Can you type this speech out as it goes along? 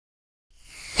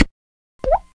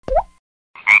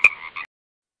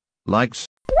likes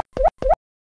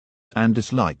and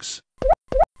dislikes.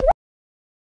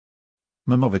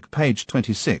 Memovoc page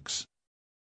 26.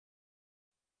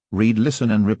 Read,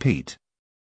 listen and repeat.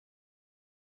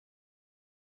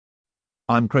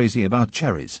 I'm crazy about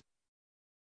cherries.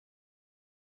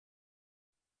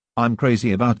 I'm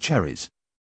crazy about cherries.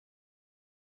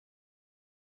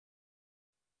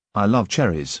 I love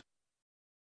cherries.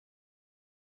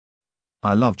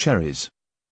 I love cherries.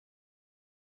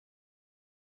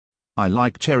 I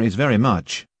like cherries very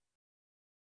much.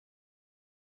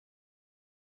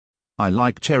 I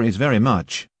like cherries very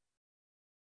much.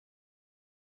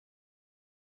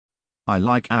 I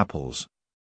like apples.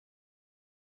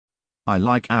 I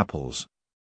like apples.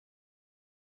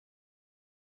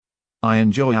 I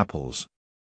enjoy apples.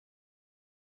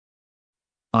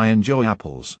 I enjoy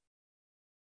apples.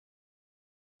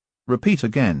 Repeat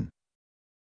again.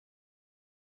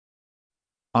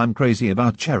 I'm crazy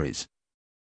about cherries.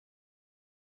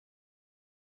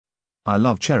 I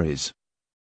love cherries.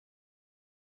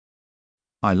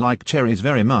 I like cherries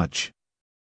very much.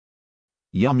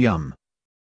 Yum yum.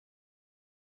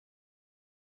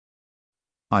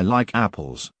 I like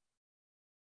apples.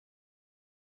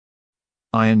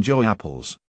 I enjoy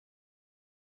apples.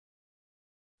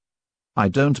 I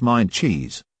don't mind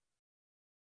cheese.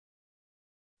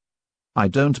 I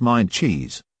don't mind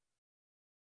cheese.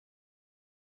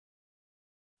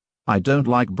 I don't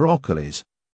like broccolis.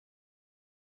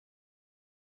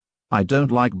 I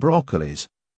don't like broccolis.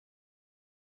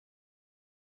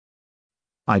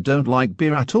 I don't like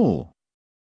beer at all.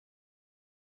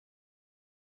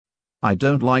 I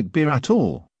don't like beer at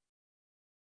all.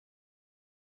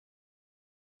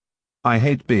 I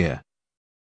hate beer.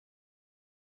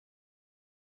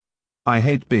 I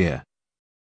hate beer.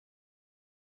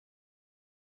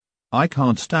 I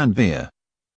can't stand beer.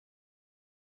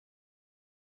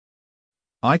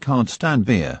 I can't stand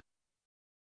beer.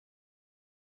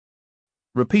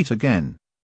 Repeat again.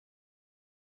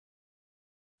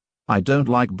 I don't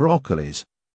like broccolis.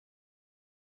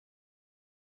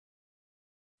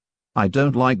 I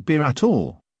don't like beer at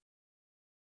all.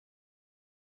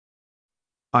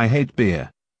 I hate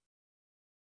beer.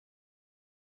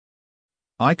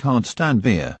 I can't stand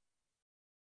beer.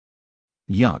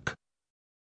 Yuck.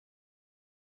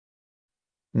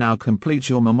 Now complete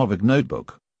your Memovoc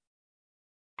notebook.